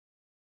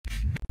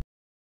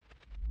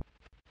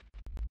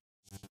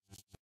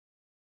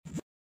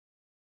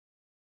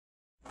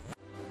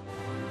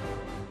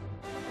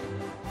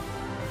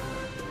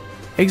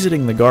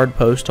Exiting the guard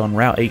post on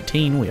Route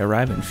 18, we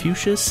arrive in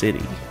Fuchsia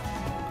City.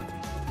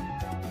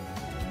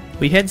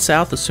 We head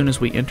south as soon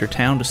as we enter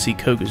town to see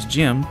Koga's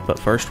gym, but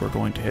first we're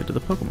going to head to the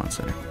Pokemon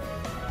Center.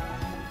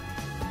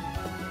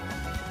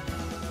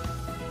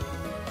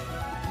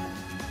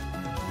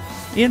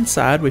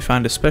 Inside, we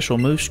find a special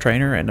moose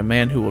trainer and a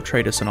man who will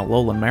trade us an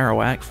Alolan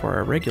Marowak for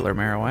a regular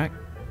Marowak.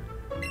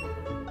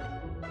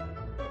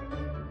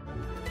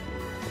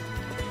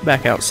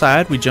 Back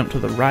outside, we jump to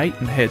the right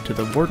and head to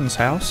the warden's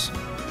house.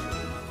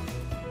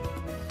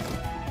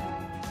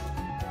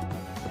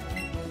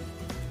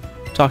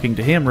 Talking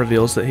to him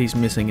reveals that he's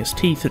missing his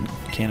teeth and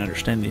can't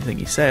understand anything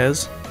he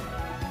says.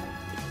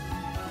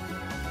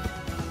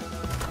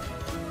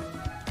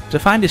 To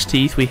find his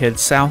teeth, we head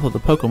south of the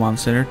Pokemon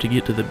Center to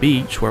get to the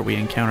beach where we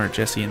encounter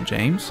Jesse and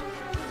James.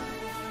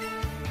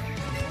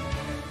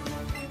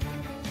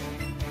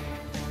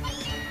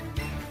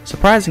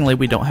 Surprisingly,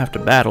 we don't have to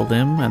battle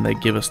them, and they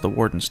give us the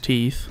warden's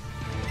teeth.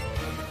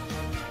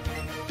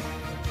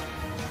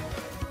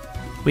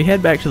 We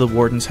head back to the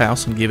warden's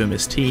house and give him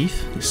his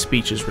teeth. His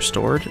speech is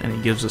restored, and he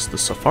gives us the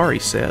safari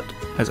set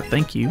as a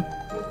thank you.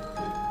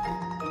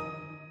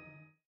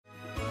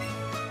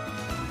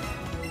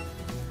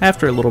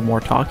 After a little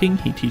more talking,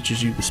 he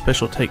teaches you the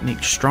special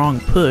technique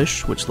Strong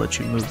Push, which lets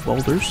you move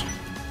boulders.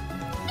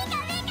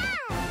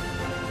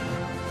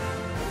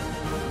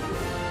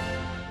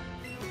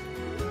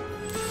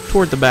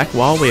 Toward the back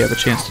wall, we have a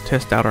chance to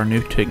test out our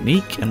new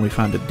technique, and we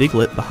find a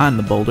Diglett behind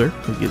the boulder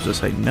who gives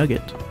us a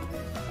nugget.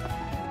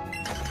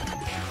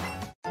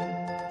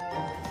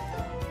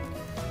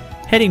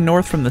 Heading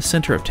north from the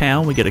center of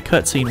town, we get a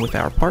cutscene with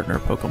our partner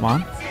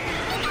Pokemon.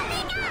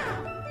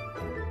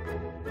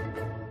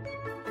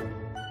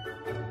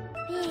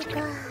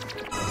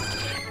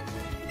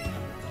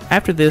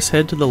 After this,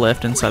 head to the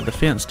left inside the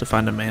fence to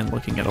find a man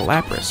looking at a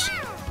Lapras.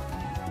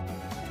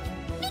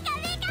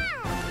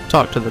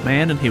 Talk to the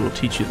man and he will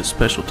teach you the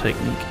special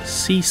technique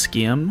Sea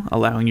Skim,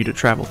 allowing you to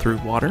travel through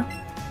water.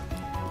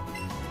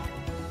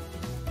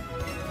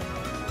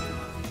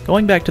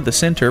 Going back to the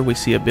center, we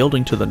see a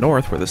building to the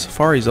north where the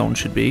Safari Zone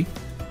should be.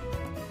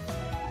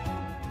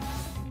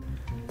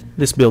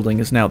 This building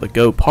is now the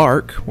Go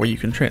Park, where you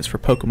can transfer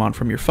Pokemon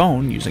from your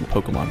phone using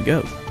Pokemon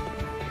Go.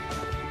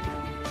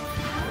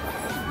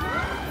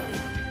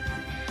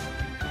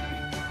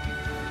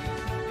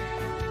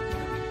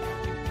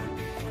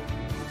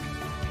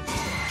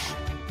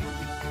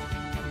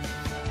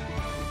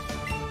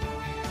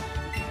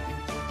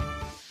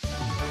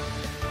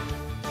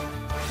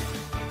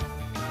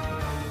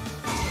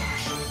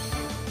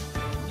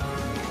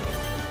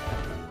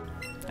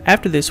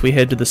 After this, we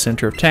head to the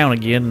center of town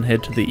again and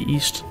head to the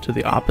east to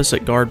the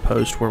opposite guard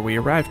post where we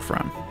arrived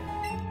from.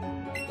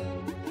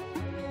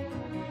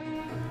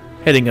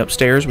 Heading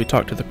upstairs, we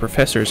talk to the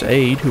professor's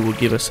aide who will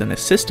give us an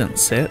assistant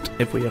set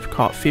if we have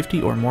caught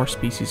 50 or more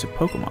species of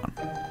Pokemon.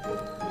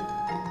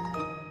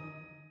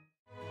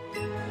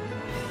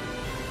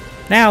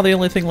 Now the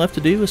only thing left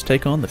to do is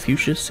take on the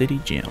Fuchsia City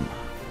Gym.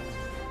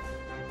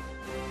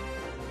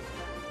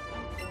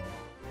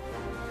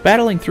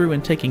 Battling through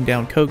and taking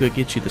down Koga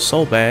gets you the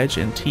Soul Badge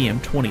and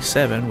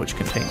TM27, which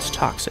contains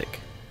Toxic.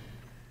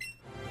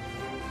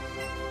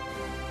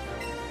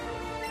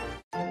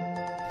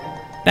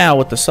 Now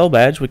with the Soul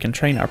Badge we can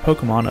train our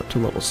Pokemon up to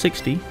level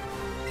 60.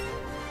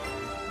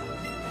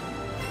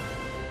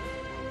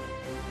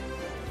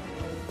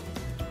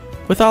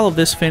 With all of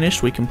this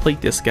finished, we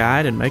complete this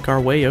guide and make our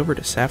way over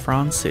to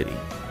Saffron City.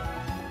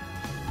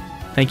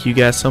 Thank you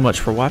guys so much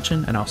for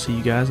watching, and I'll see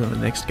you guys in the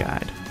next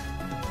guide.